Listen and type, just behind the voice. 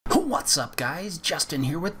What's up guys, Justin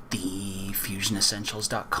here with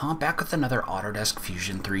thefusionessentials.com, back with another Autodesk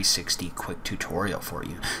Fusion 360 quick tutorial for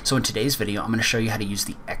you. So in today's video I'm going to show you how to use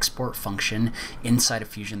the export function inside of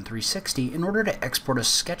Fusion 360 in order to export a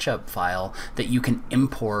SketchUp file that you can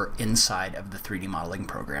import inside of the 3D modeling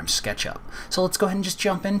program SketchUp. So let's go ahead and just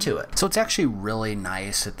jump into it. So it's actually really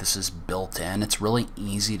nice that this is built in. It's really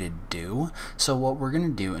easy to do. So what we're going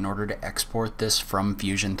to do in order to export this from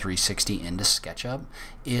Fusion 360 into SketchUp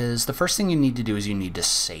is the first thing you need to do is you need to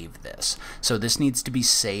save this. So this needs to be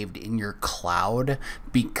saved in your cloud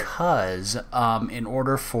because in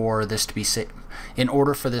order for this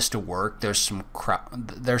to work, there's some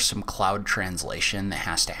cloud translation that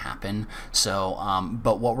has to happen. So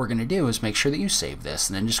but what we're going to do is make sure that you save this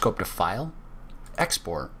and then just go up to File,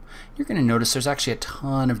 Export. You're going to notice there's actually a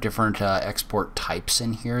ton of different export types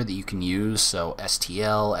in here that you can use, so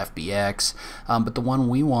STL, FBX, but the one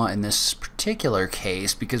we want in this particular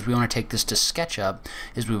case, because we want to take this to SketchUp,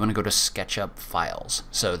 is we want to go to SketchUp Files.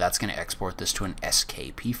 So that's going to export this to an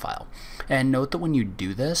SKP file. And note that when you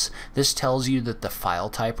do this, this tells you that the file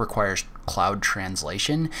type requires cloud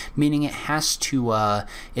translation, meaning it has to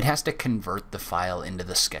convert the file into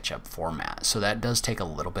the SketchUp format. So that does take a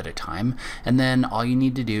little bit of time, and then all you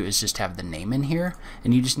need to do is just have the name in here,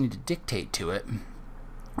 and you just need to dictate to it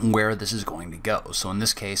where this is going to go. So in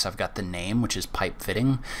this case I've got the name, which is pipe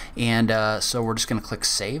fitting, and so we're just going to click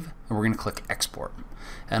Save, and we're going to click Export.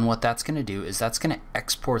 And what that's going to do is that's going to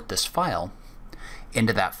export this file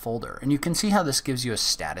into that folder. And you can see how this gives you a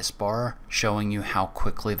status bar showing you how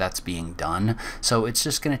quickly that's being done. So it's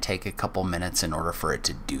just going to take a couple minutes in order for it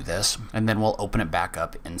to do this, and then we'll open it back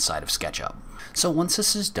up inside of SketchUp. So once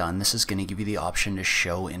this is done, this is going to give you the option to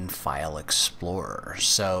show in File Explorer.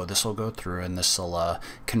 So this will go through and this will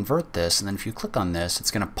convert this, and then if you click on this,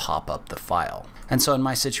 it's going to pop up the file. And so in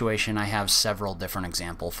my situation, I have several different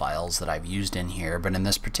example files that I've used in here, but in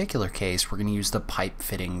this particular case, we're going to use the pipe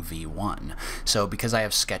fitting V1. So because I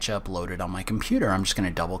have SketchUp loaded on my computer, I'm just going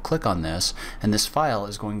to double click on this, and this file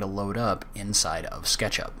is going to load up inside of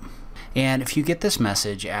SketchUp. And if you get this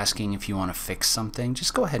message asking if you want to fix something,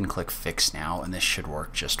 just go ahead and click Fix Now, and this should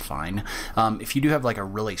work just fine. If you do have like a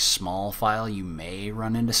really small file, you may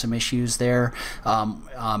run into some issues there.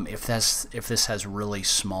 If this has really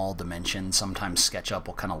small dimensions, sometimes SketchUp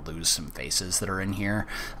will kind of lose some faces that are in here.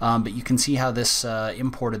 But you can see how this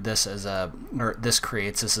imported this as this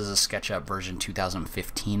creates this as a SketchUp version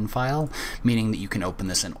 2015 file, meaning that you can open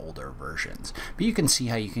this in older versions. But you can see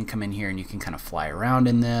how you can come in here and you can kind of fly around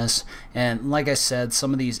in this. And like I said,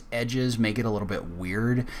 some of these edges may get a little bit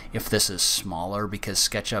weird if this is smaller, because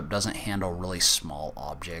SketchUp doesn't handle really small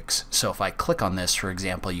objects. So if I click on this, for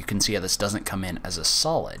example, you can see how this doesn't come in as a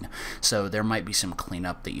solid. So there might be some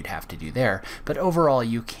cleanup that you'd have to do there. But overall,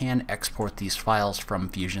 you can export these files from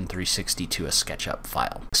Fusion 360 to a SketchUp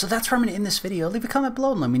file. So that's where I'm going to end this video. Leave a comment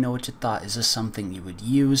below and let me know what you thought. Is this something you would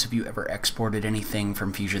use? Have you ever exported anything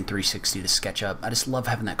from Fusion 360 to SketchUp? I just love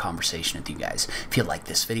having that conversation with you guys. If you like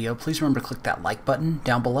this video, please remember to click that like button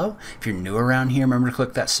down below. If you're new around here, remember to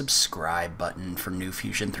click that subscribe button for new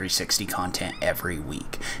Fusion 360 content every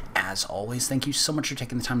week. As always, thank you so much for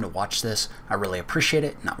taking the time to watch this. I really appreciate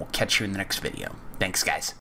it, and I will catch you in the next video. Thanks, guys.